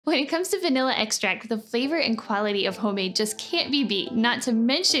When it comes to vanilla extract, the flavor and quality of homemade just can't be beat, not to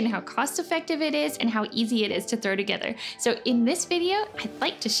mention how cost effective it is and how easy it is to throw together. So in this video, I'd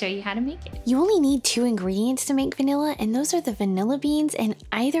like to show you how to make it. You only need 2 ingredients to make vanilla, and those are the vanilla beans and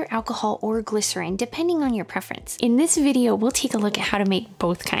either alcohol or glycerin, depending on your preference. In this video, we'll take a look at how to make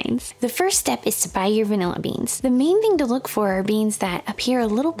both kinds. The first step is to buy your vanilla beans. The main thing to look for are beans that appear a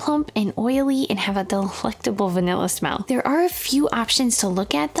little plump and oily and have a delectable vanilla smell. There are a few options to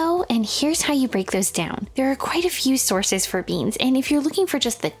look at though, and here's how you break those down. There are quite a few sources for beans, and if you're looking for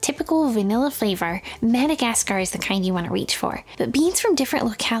just the typical vanilla flavor, Madagascar is the kind you want to reach for. But beans from different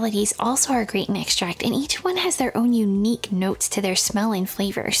localities also are great in extract, and each one has their own unique notes to their smell and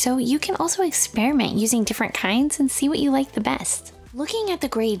flavor, so you can also experiment using different kinds and see what you like the best. Looking at the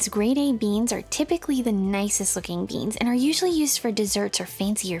grades, grade A beans are typically the nicest looking beans and are usually used for desserts or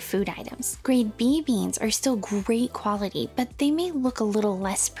fancier food items. Grade B beans are still great quality, but they may look a little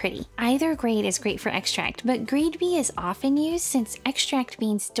less pretty. Either grade is great for extract, but grade B is often used since extract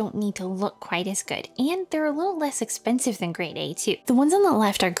beans don't need to look quite as good, and they're a little less expensive than grade A too. The ones on the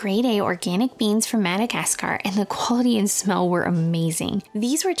left are grade A organic beans from Madagascar, and the quality and smell were amazing.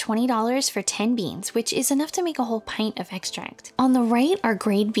 These were $20 for 10 beans, which is enough to make a whole pint of extract. On the right are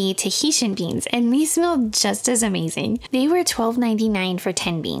grade B Tahitian beans, and these smell just as amazing. They were $12.99 for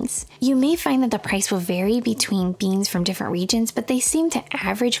 10 beans. You may find that the price will vary between beans from different regions, but they seem to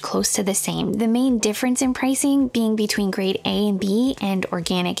average close to the same. The main difference in pricing being between grade A and B and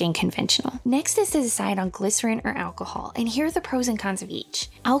organic and conventional. Next is to decide on glycerin or alcohol, and here are the pros and cons of each.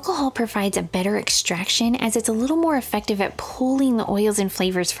 Alcohol provides a better extraction as it's a little more effective at pulling the oils and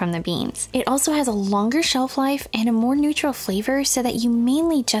flavors from the beans. It also has a longer shelf life and a more neutral flavor so that you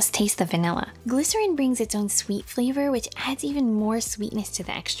mainly just taste the vanilla. Glycerin brings its own sweet flavor, which adds even more sweetness to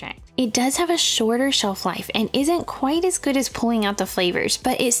the extract. It does have a shorter shelf life and isn't quite as good as pulling out the flavors,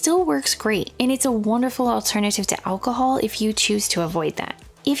 but it still works great, and it's a wonderful alternative to alcohol if you choose to avoid that.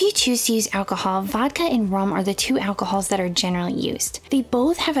 If you choose to use alcohol, vodka and rum are the 2 alcohols that are generally used. They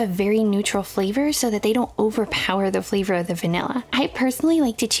both have a very neutral flavor so that they don't overpower the flavor of the vanilla. I personally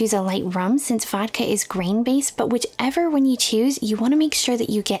like to choose a light rum since vodka is grain-based, but whichever one you choose, you want to make sure that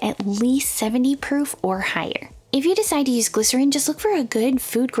you get at least 70 proof or higher. If you decide to use glycerin, just look for a good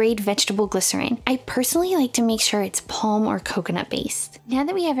food-grade vegetable glycerin. I personally like to make sure it's palm or coconut based. Now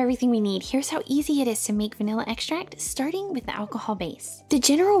that we have everything we need, here's how easy it is to make vanilla extract, starting with the alcohol base. The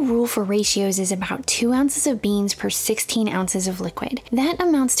general rule for ratios is about 2 ounces of beans per 16 ounces of liquid. That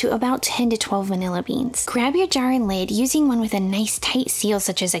amounts to about 10 to 12 vanilla beans. Grab your jar and lid using one with a nice tight seal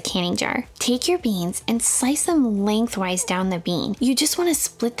such as a canning jar. Take your beans and slice them lengthwise down the bean. You just want to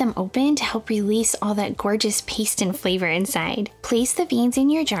split them open to help release all that gorgeous paste and flavor inside. Place the beans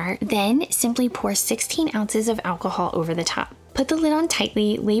in your jar, then simply pour 16 ounces of alcohol over the top. Put the lid on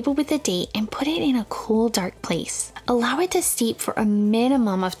tightly, label with the date, and put it in a cool, dark place. Allow it to steep for a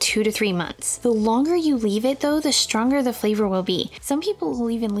minimum of 2 to 3 months. The longer you leave it though, the stronger the flavor will be. Some people will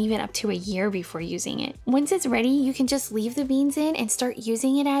even leave it up to a year before using it. Once it's ready, you can just leave the beans in and start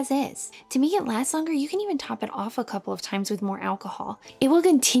using it as is. To make it last longer, you can even top it off a couple of times with more alcohol. It will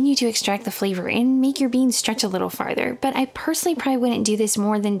continue to extract the flavor and make your beans stretch a little farther, but I personally probably wouldn't do this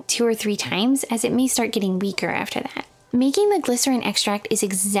more than 2 or 3 times as it may start getting weaker after that. Making the glycerin extract is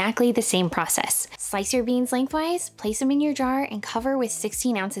exactly the same process. Slice your beans lengthwise, place them in your jar, and cover with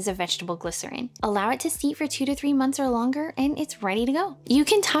 16 ounces of vegetable glycerin. Allow it to steep for 2 to 3 months or longer, and it's ready to go. You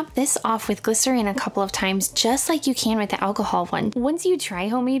can top this off with glycerin a couple of times, just like you can with the alcohol one. Once you try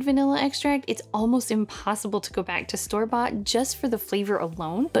homemade vanilla extract, it's almost impossible to go back to store-bought just for the flavor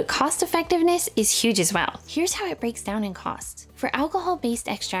alone, but cost effectiveness is huge as well. Here's how it breaks down in cost. For alcohol-based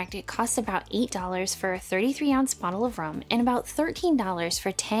extract, it costs about $8 for a 33-ounce bottle of rum and about $13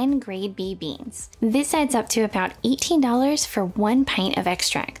 for 10 grade B beans. This adds up to about $18 for 1 pint of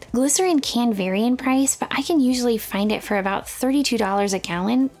extract. Glycerin can vary in price, but I can usually find it for about $32 a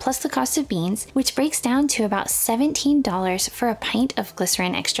gallon plus the cost of beans, which breaks down to about $17 for a pint of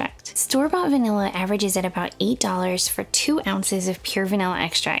glycerin extract. Store-bought vanilla averages at about $8 for 2 ounces of pure vanilla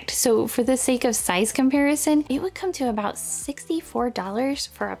extract, so for the sake of size comparison, it would come to about $64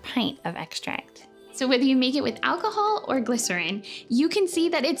 for a pint of extract. So whether you make it with alcohol or glycerin, you can see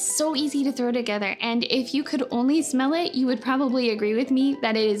that it's so easy to throw together, and if you could only smell it, you would probably agree with me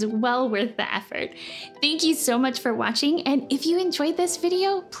that it is well worth the effort. Thank you so much for watching, and if you enjoyed this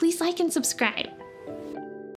video, please like and subscribe.